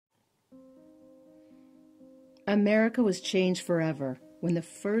America was changed forever when the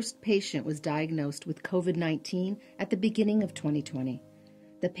first patient was diagnosed with COVID-19 at the beginning of 2020.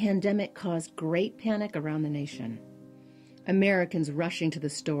 The pandemic caused great panic around the nation. Americans rushing to the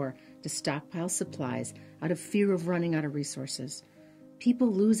store to stockpile supplies out of fear of running out of resources.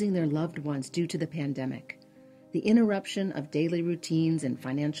 People losing their loved ones due to the pandemic. The interruption of daily routines and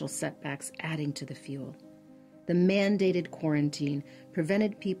financial setbacks adding to the fuel. The mandated quarantine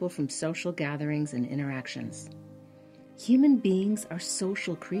prevented people from social gatherings and interactions. Human beings are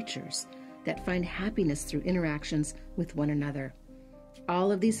social creatures that find happiness through interactions with one another.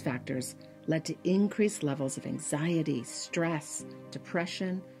 All of these factors led to increased levels of anxiety, stress,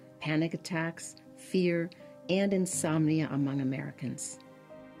 depression, panic attacks, fear, and insomnia among Americans.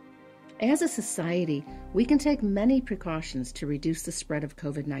 As a society, we can take many precautions to reduce the spread of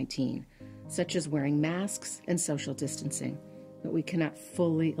COVID-19, such as wearing masks and social distancing, but we cannot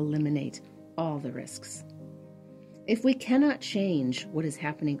fully eliminate all the risks. If we cannot change what is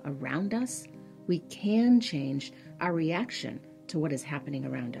happening around us, we can change our reaction to what is happening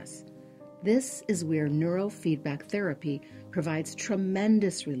around us. This is where neurofeedback therapy provides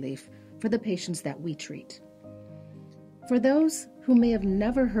tremendous relief for the patients that we treat. For those who may have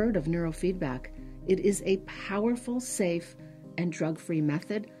never heard of neurofeedback, it is a powerful, safe, and drug-free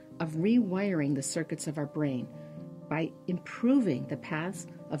method of rewiring the circuits of our brain by improving the paths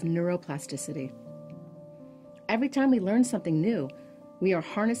of neuroplasticity. Every time we learn something new, we are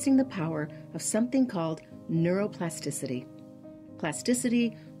harnessing the power of something called neuroplasticity.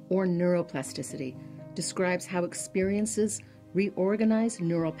 Plasticity, or neuroplasticity, describes how experiences reorganize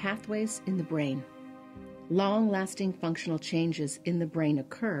neural pathways in the brain. Long-lasting functional changes in the brain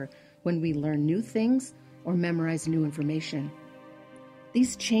occur when we learn new things or memorize new information.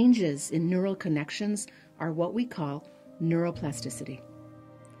 These changes in neural connections are what we call neuroplasticity.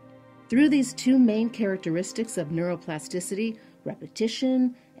 Through these two main characteristics of neuroplasticity,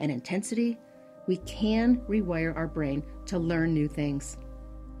 repetition and intensity, we can rewire our brain to learn new things.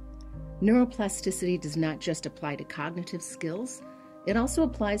 Neuroplasticity does not just apply to cognitive skills, it also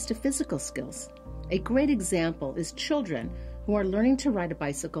applies to physical skills. A great example is children who are learning to ride a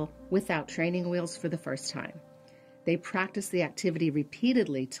bicycle without training wheels for the first time. They practice the activity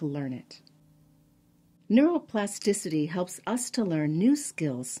repeatedly to learn it. Neuroplasticity helps us to learn new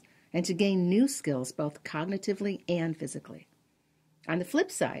skills and to gain new skills both cognitively and physically. On the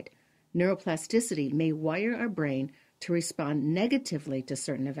flip side, neuroplasticity may wire our brain to respond negatively to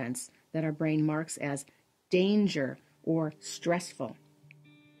certain events that our brain marks as danger or stressful.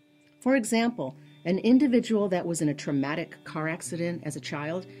 For example, an individual that was in a traumatic car accident as a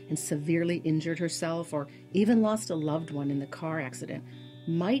child and severely injured herself or even lost a loved one in the car accident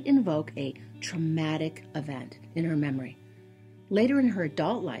might invoke a traumatic event in her memory. Later in her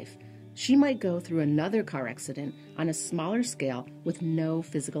adult life, she might go through another car accident on a smaller scale with no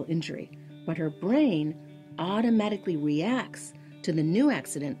physical injury, but her brain automatically reacts to the new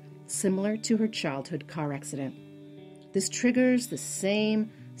accident similar to her childhood car accident. This triggers the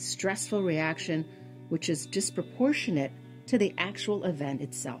same stressful reaction, which is disproportionate to the actual event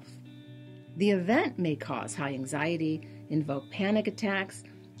itself. The event may cause high anxiety, invoke panic attacks,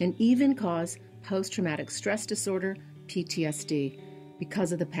 and even cause post-traumatic stress disorder, PTSD,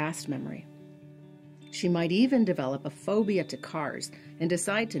 because of the past memory. She might even develop a phobia to cars and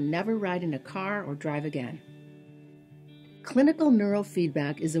decide to never ride in a car or drive again. Clinical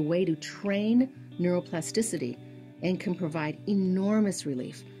neurofeedback is a way to train neuroplasticity and can provide enormous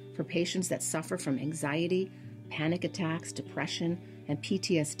relief for patients that suffer from anxiety, panic attacks, depression, and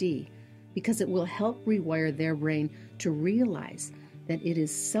PTSD, because it will help rewire their brain to realize that it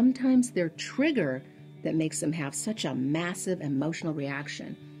is sometimes their trigger that makes them have such a massive emotional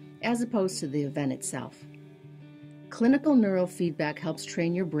reaction, as opposed to the event itself. Clinical neurofeedback helps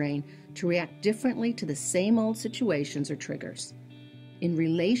train your brain to react differently to the same old situations or triggers. In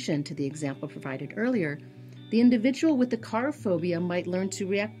relation to the example provided earlier, the individual with the car phobia might learn to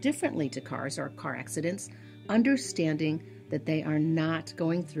react differently to cars or car accidents, understanding that they are not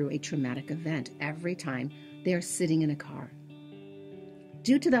going through a traumatic event every time they are sitting in a car.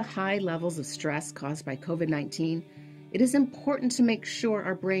 Due to the high levels of stress caused by COVID-19, it is important to make sure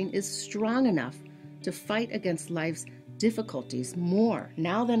our brain is strong enough to fight against life's difficulties more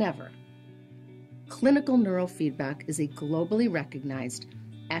now than ever. Clinical neurofeedback is a globally recognized,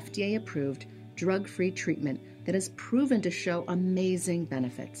 FDA-approved, drug-free treatment that has proven to show amazing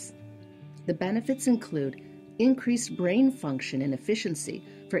benefits. The benefits include increased brain function and efficiency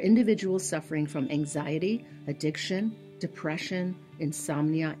for individuals suffering from anxiety, addiction, depression,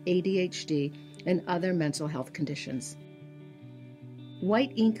 insomnia, ADHD, and other mental health conditions.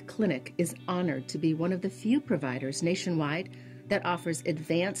 White Ink Clinic is honored to be one of the few providers nationwide that offers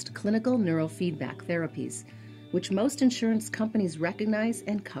advanced clinical neurofeedback therapies, which most insurance companies recognize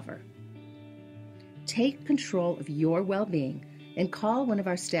and cover. Take control of your well-being and call one of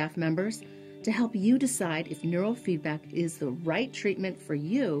our staff members to help you decide if neurofeedback is the right treatment for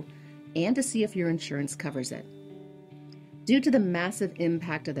you and to see if your insurance covers it. Due to the massive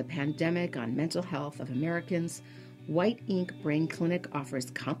impact of the pandemic on mental health of Americans, White Ink Brain Clinic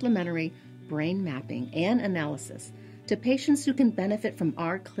offers complimentary brain mapping and analysis to patients who can benefit from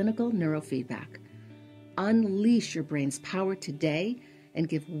our clinical neurofeedback. Unleash your brain's power today and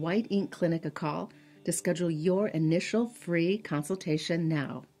give White Ink Clinic a call to schedule your initial free consultation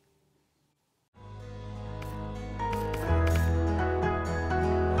now.